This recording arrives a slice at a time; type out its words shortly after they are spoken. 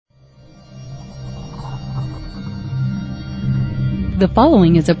The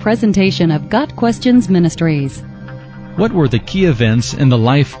following is a presentation of Got Questions Ministries. What were the key events in the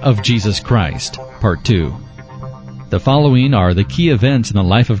life of Jesus Christ? Part 2. The following are the key events in the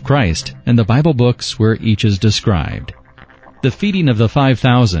life of Christ and the Bible books where each is described. The feeding of the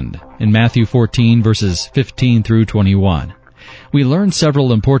 5,000 in Matthew 14 verses 15 through 21. We learn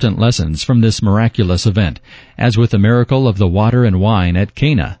several important lessons from this miraculous event. As with the miracle of the water and wine at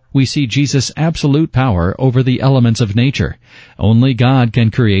Cana, we see Jesus' absolute power over the elements of nature. Only God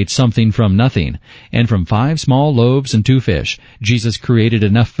can create something from nothing, and from 5 small loaves and 2 fish, Jesus created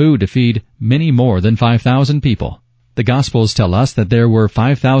enough food to feed many more than 5,000 people. The Gospels tell us that there were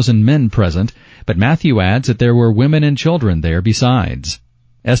 5,000 men present, but Matthew adds that there were women and children there besides.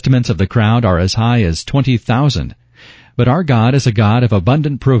 Estimates of the crowd are as high as 20,000. But our God is a God of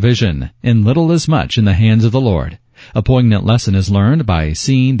abundant provision, and little is much in the hands of the Lord. A poignant lesson is learned by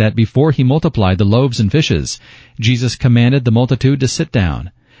seeing that before he multiplied the loaves and fishes, Jesus commanded the multitude to sit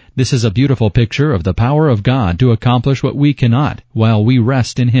down. This is a beautiful picture of the power of God to accomplish what we cannot while we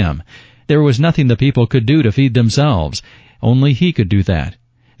rest in him. There was nothing the people could do to feed themselves. Only he could do that.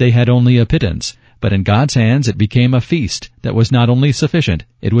 They had only a pittance, but in God's hands it became a feast that was not only sufficient,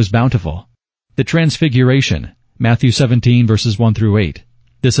 it was bountiful. The Transfiguration, Matthew 17 verses 1 through 8.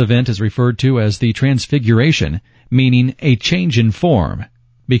 This event is referred to as the Transfiguration, meaning a change in form,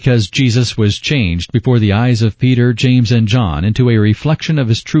 because Jesus was changed before the eyes of Peter, James, and John into a reflection of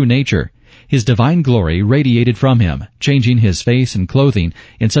his true nature. His divine glory radiated from him, changing his face and clothing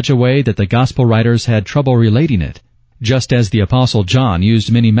in such a way that the gospel writers had trouble relating it. Just as the Apostle John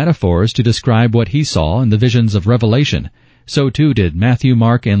used many metaphors to describe what he saw in the visions of Revelation, so too did Matthew,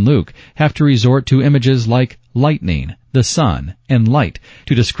 Mark, and Luke have to resort to images like lightning, the sun, and light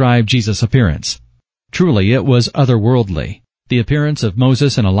to describe Jesus' appearance. Truly, it was otherworldly. The appearance of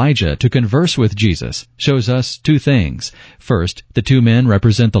Moses and Elijah to converse with Jesus shows us 2 things. First, the 2 men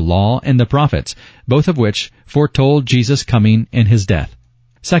represent the law and the prophets, both of which foretold Jesus' coming and his death.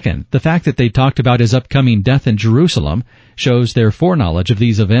 Second, the fact that they talked about his upcoming death in Jerusalem shows their foreknowledge of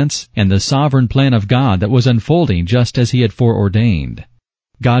these events and the sovereign plan of God that was unfolding just as he had foreordained.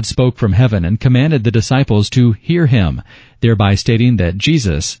 God spoke from heaven and commanded the disciples to hear him, thereby stating that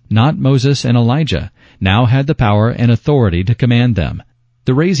Jesus, not Moses and Elijah, now had the power and authority to command them.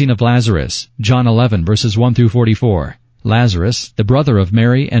 The raising of Lazarus, John 11 verses 1 through 44. Lazarus, the brother of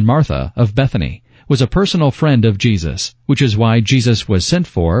Mary and Martha of Bethany, was a personal friend of Jesus, which is why Jesus was sent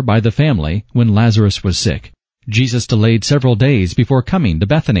for by the family when Lazarus was sick. Jesus delayed several days before coming to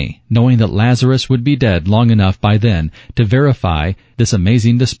Bethany, knowing that Lazarus would be dead long enough by then to verify this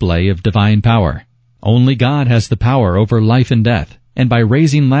amazing display of divine power. Only God has the power over life and death, and by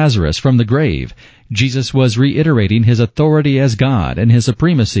raising Lazarus from the grave, Jesus was reiterating his authority as God and his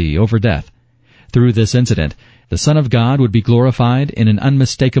supremacy over death. Through this incident, the Son of God would be glorified in an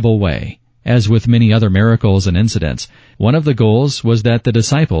unmistakable way. As with many other miracles and incidents, one of the goals was that the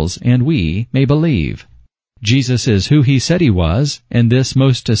disciples and we may believe. Jesus is who he said he was, and this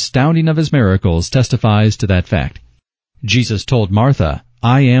most astounding of his miracles testifies to that fact. Jesus told Martha,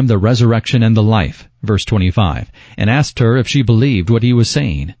 "I am the resurrection and the life," verse 25, and asked her if she believed what he was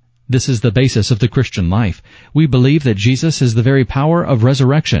saying. This is the basis of the Christian life. We believe that Jesus is the very power of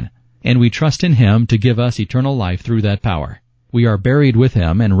resurrection, and we trust in him to give us eternal life through that power. We are buried with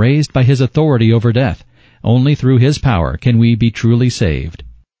him and raised by his authority over death. Only through his power can we be truly saved.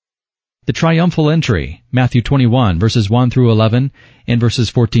 The triumphal entry, Matthew 21, verses 1 through 11, and verses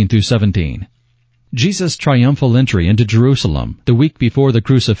 14 through 17. Jesus' triumphal entry into Jerusalem the week before the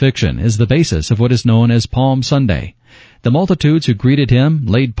crucifixion is the basis of what is known as Palm Sunday. The multitudes who greeted him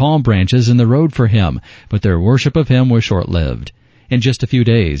laid palm branches in the road for him, but their worship of him was short-lived. In just a few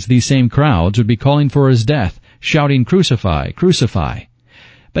days, these same crowds would be calling for his death, shouting, "Crucify, crucify."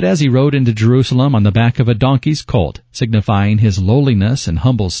 But as he rode into Jerusalem on the back of a donkey's colt, signifying his lowliness and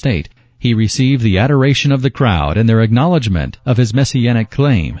humble state, he received the adoration of the crowd and their acknowledgement of his messianic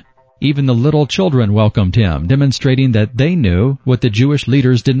claim. Even the little children welcomed him, demonstrating that they knew what the Jewish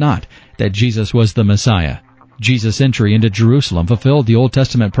leaders did not, that Jesus was the Messiah. Jesus' entry into Jerusalem fulfilled the Old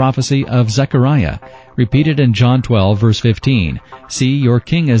Testament prophecy of Zechariah, repeated in John 12, verse 15. "See, your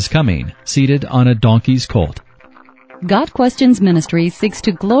king is coming, seated on a donkey's colt." Got Questions Ministries seeks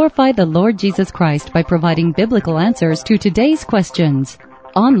to glorify the Lord Jesus Christ by providing biblical answers to today's questions.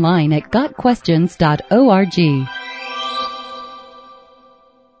 Online at GotQuestions.org.